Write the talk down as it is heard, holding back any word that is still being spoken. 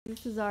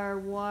This is our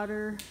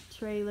water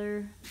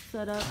trailer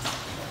setup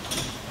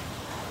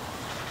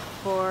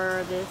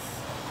for this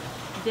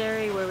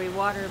dairy where we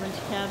water a bunch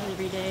of calves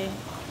every day.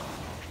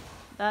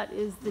 That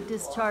is the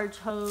discharge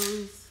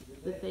hose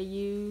that they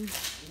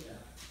use.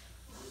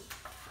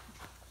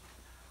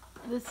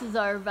 This is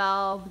our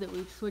valve that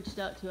we've switched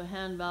out to a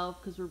hand valve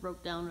because we're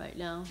broke down right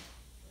now.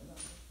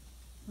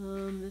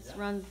 This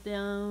runs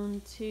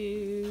down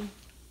to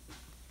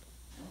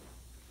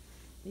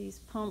these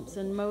pumps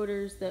and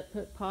motors that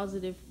put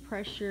positive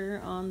pressure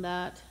on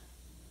that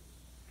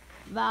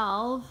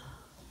valve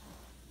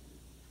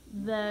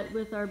that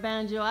with our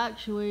Banjo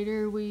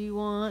Actuator we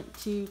want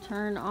to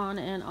turn on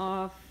and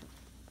off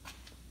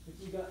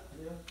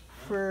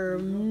for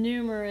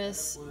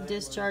numerous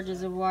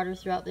discharges of water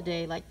throughout the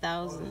day, like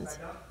thousands.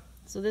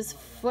 So this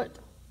foot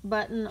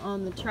button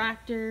on the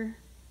tractor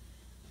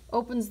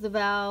opens the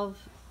valve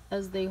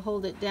as they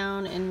hold it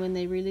down, and when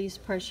they release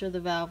pressure the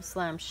valve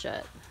slams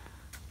shut.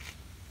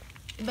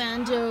 The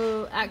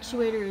Banjo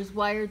Actuator is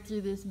wired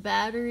through this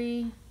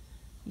battery.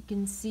 You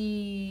can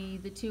see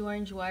the two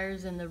orange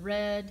wires and the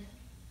red.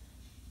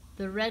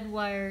 The red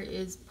wire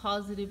is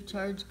positive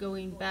charge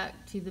going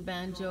back to the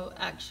Banjo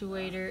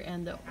Actuator,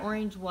 and the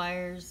orange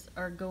wires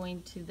are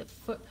going to the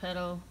foot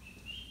pedal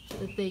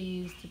that they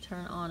use to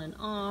turn on and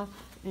off.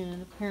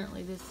 And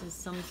apparently this is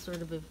some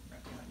sort of a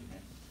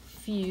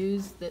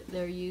fuse that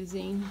they're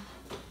using.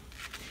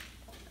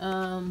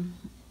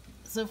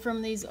 So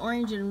from these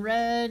orange and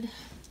red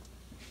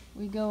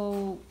we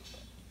go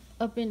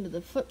up into the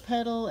foot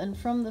pedal, and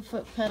from the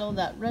foot pedal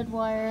that red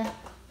wire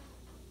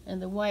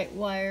and the white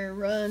wire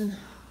run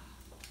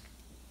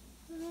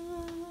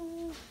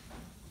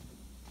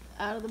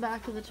out of the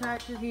back of the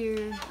tractor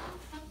here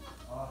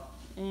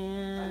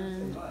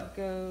and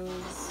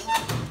goes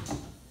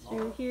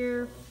through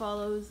here,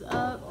 follows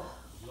up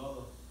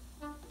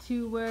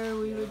to where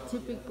we would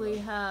typically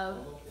have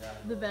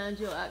the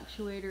Banjo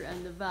Actuator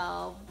and the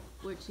valve,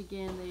 which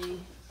again they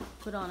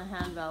put on a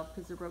hand valve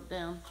because they're broke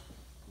down.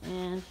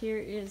 And here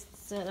is the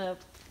setup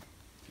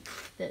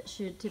that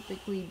should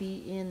typically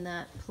be in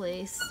that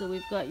place. So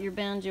we've got your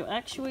Banjo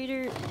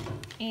Actuator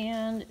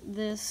and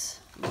this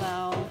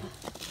valve.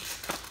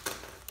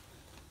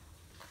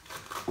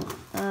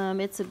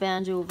 It's a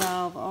Banjo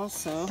valve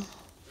also,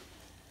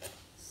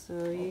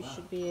 so you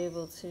should be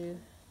able to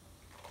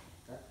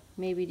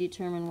maybe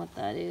determine what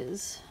that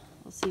is.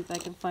 I'll see if I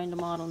can find a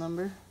model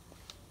number.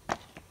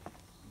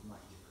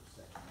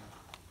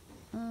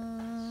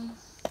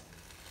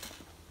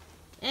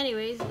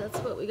 Anyways, that's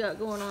what we got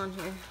going on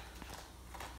here.